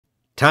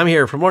Tom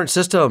here from Lawrence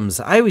Systems.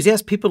 I always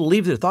ask people to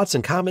leave their thoughts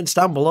and comments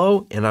down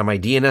below, and on my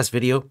DNS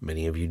video,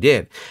 many of you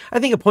did. I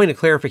think a point of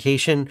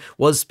clarification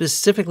was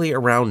specifically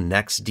around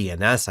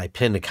NextDNS. I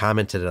pinned a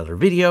comment to another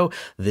video.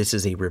 This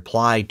is a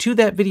reply to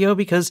that video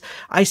because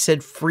I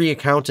said free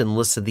account and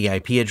listed the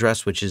IP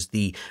address, which is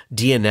the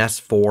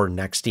DNS for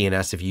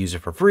NextDNS if you use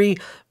it for free.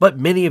 But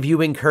many of you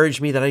encouraged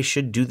me that I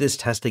should do this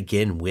test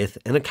again with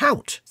an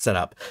account set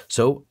up.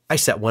 So I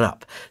set one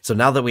up. So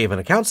now that we have an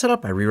account set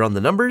up, I rerun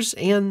the numbers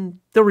and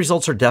the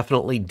results are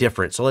definitely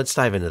different. So let's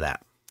dive into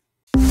that.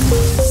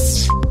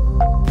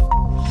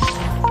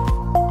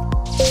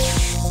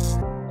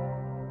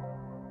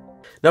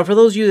 Now, for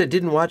those of you that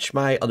didn't watch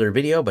my other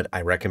video, but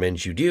I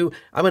recommend you do,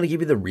 I'm going to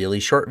give you the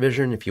really short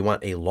version. If you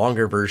want a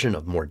longer version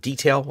of more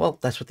detail, well,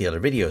 that's what the other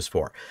video is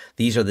for.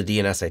 These are the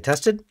DNS I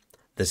tested.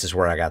 This is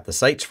where I got the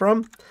sites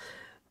from.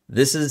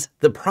 This is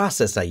the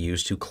process I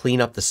used to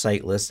clean up the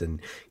site list and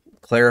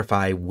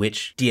clarify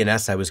which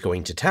DNS I was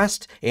going to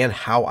test and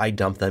how I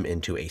dump them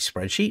into a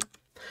spreadsheet.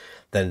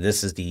 Then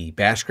this is the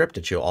bash script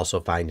that you'll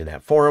also find in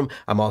that forum.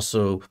 I'm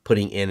also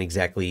putting in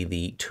exactly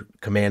the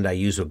command I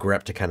use with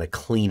grep to kind of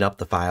clean up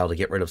the file to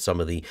get rid of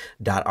some of the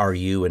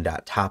 .ru and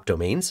 .top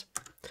domains.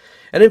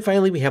 And then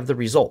finally, we have the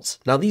results.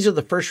 Now, these are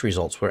the first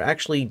results. We're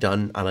actually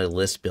done on a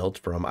list built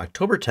from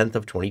October 10th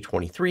of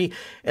 2023.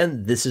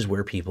 And this is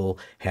where people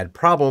had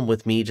problem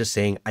with me just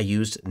saying I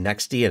used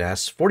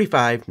NextDNS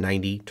 45,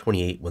 90,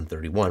 28,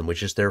 131,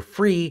 which is their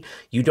free.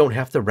 You don't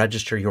have to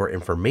register your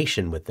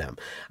information with them.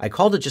 I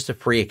called it just a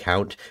free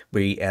account,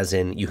 as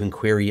in you can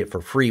query it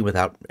for free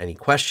without any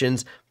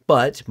questions.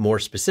 But more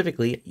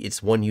specifically,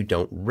 it's one you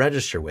don't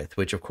register with,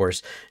 which of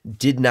course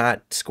did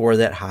not score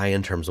that high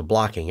in terms of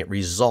blocking. It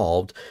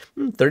resolved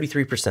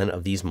 33%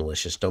 of these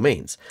malicious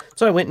domains.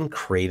 So I went and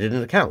created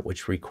an account,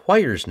 which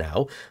requires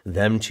now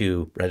them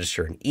to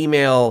register an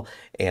email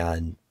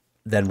and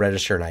then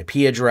register an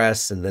IP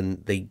address. And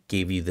then they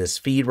gave you this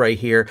feed right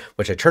here,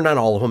 which I turned on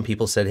all of them.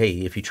 People said, hey,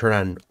 if you turn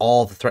on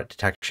all the threat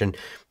detection,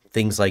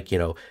 things like,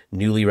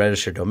 newly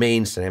registered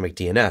domains, dynamic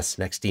DNS,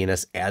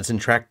 NextDNS ads and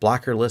track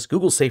blocker list,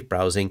 Google safe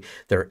browsing,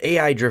 their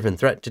AI-driven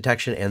threat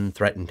detection and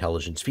threat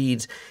intelligence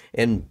feeds.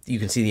 And you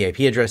can see the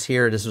IP address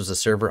here. This was a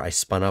server I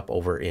spun up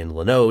over in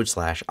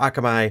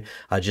Linode/Akamai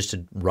just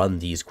to run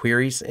these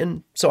queries.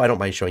 And so I don't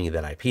mind showing you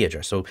that IP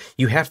address. So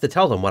you have to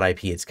tell them what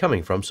IP it's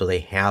coming from so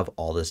they have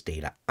all this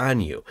data on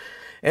you.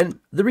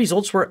 And the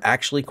results were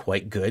actually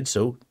quite good.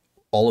 So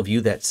all of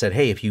you that said,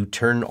 hey, if you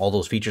turn all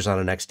those features on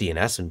a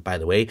NextDNS, and by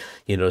the way,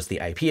 you notice the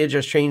IP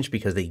address changed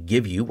because they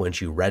give you,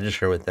 once you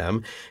register with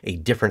them, a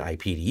different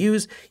IP to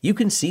use, you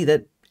can see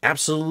that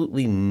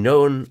absolutely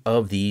none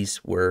of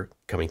these were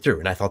coming through.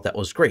 And I thought that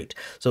was great.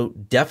 So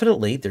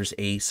definitely there's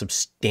a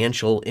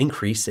substantial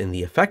increase in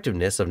the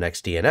effectiveness of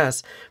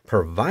NextDNS,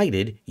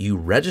 provided you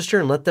register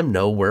and let them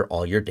know where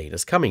all your data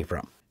is coming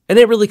from. And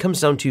it really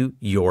comes down to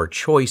your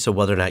choice of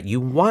whether or not you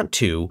want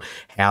to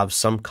have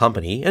some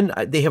company, and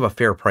they have a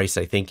fair price,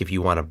 I think, if you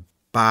want to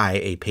buy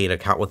a paid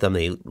account with them.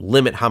 They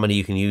limit how many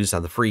you can use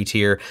on the free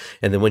tier.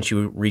 And then once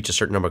you reach a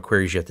certain number of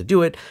queries, you have to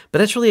do it. But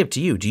that's really up to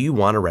you. Do you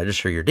want to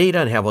register your data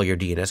and have all your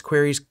DNS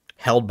queries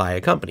held by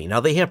a company? Now,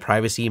 they have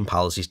privacy and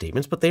policy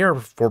statements, but they are a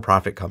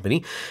for-profit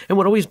company. And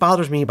what always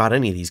bothers me about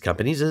any of these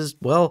companies is,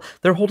 well,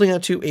 they're holding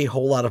on to a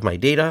whole lot of my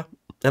data.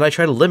 And I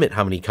try to limit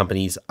how many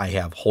companies I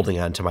have holding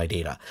on to my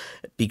data,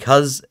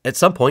 because at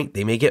some point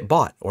they may get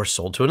bought or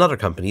sold to another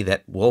company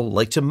that will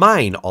like to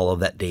mine all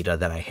of that data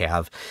that I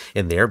have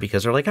in there,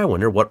 because they're like, I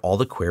wonder what all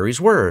the queries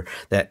were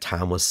that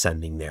Tom was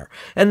sending there.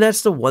 And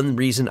that's the one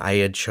reason I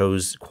had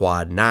chose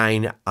Quad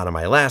 9 out of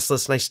my last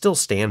list. And I still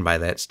stand by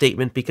that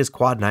statement because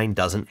Quad 9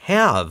 doesn't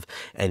have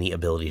any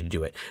ability to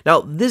do it.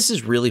 Now, this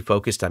is really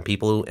focused on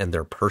people and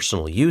their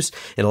personal use.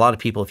 And a lot of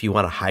people, if you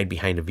want to hide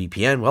behind a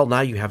VPN, well,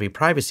 now you have a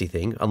privacy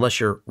thing, unless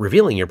you're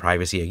revealing your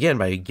privacy again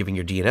by giving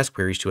your DNS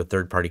queries to a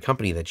third-party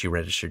company that you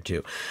registered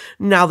to.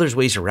 Now there's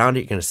ways around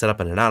it. You're going to set up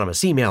an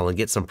anonymous email and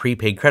get some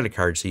prepaid credit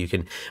cards so you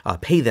can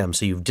pay them,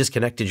 so you've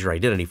disconnected your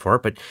identity for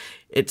it. But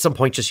at some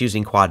point, just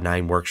using Quad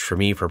 9 works for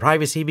me for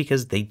privacy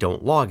because they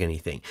don't log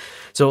anything.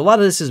 So a lot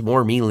of this is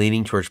more me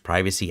leaning towards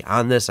privacy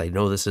on this. I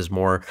know this is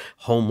more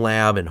home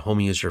lab and home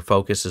user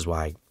focus is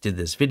why I did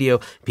this video.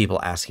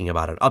 People asking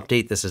about an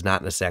update. This is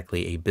not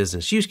exactly a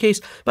business use case,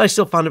 but I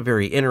still found it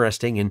very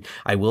interesting. And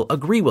I will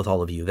agree with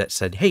all of you that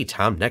said, hey,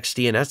 Tom,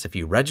 NextDNS, if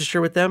you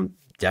register with them,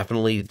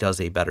 definitely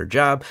does a better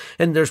job.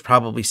 And there's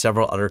probably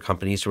several other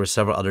companies. There were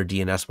several other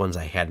DNS ones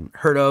I hadn't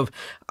heard of.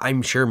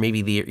 I'm sure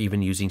maybe they're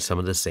even using some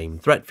of the same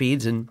threat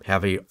feeds and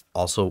have a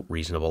also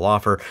reasonable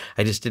offer.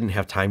 I just didn't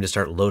have time to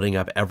start loading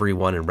up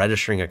everyone and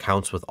registering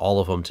accounts with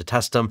all of them to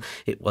test them.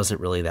 It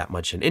wasn't really that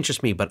much an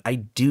interest me, but I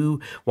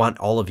do want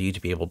all of you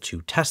to be able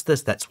to test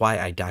this. That's why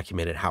I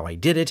documented how I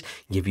did it,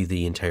 give you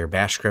the entire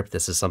bash script.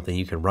 This is something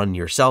you can run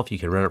yourself. You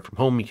can run it from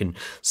home. You can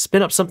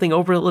spin up something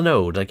over at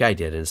Linode like I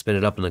did and spin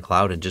it up in the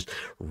cloud and just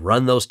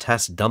run those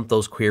tests, dump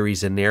those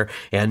queries in there,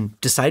 and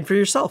decide for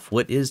yourself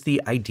what is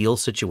the ideal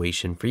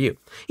situation for you.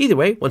 Either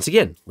way, once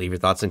again, leave your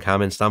thoughts and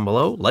comments down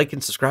below, like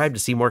and subscribe to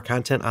see more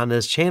content on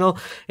this channel,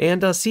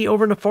 and see you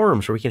over in the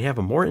forums where we can have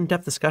a more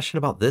in-depth discussion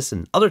about this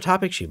and other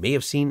topics you may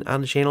have seen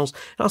on the channels.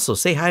 And also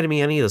say hi to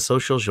me on any of the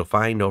socials you'll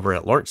find over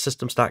at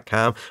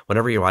lawrencesystems.com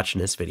whenever you're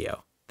watching this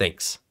video.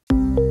 Thanks.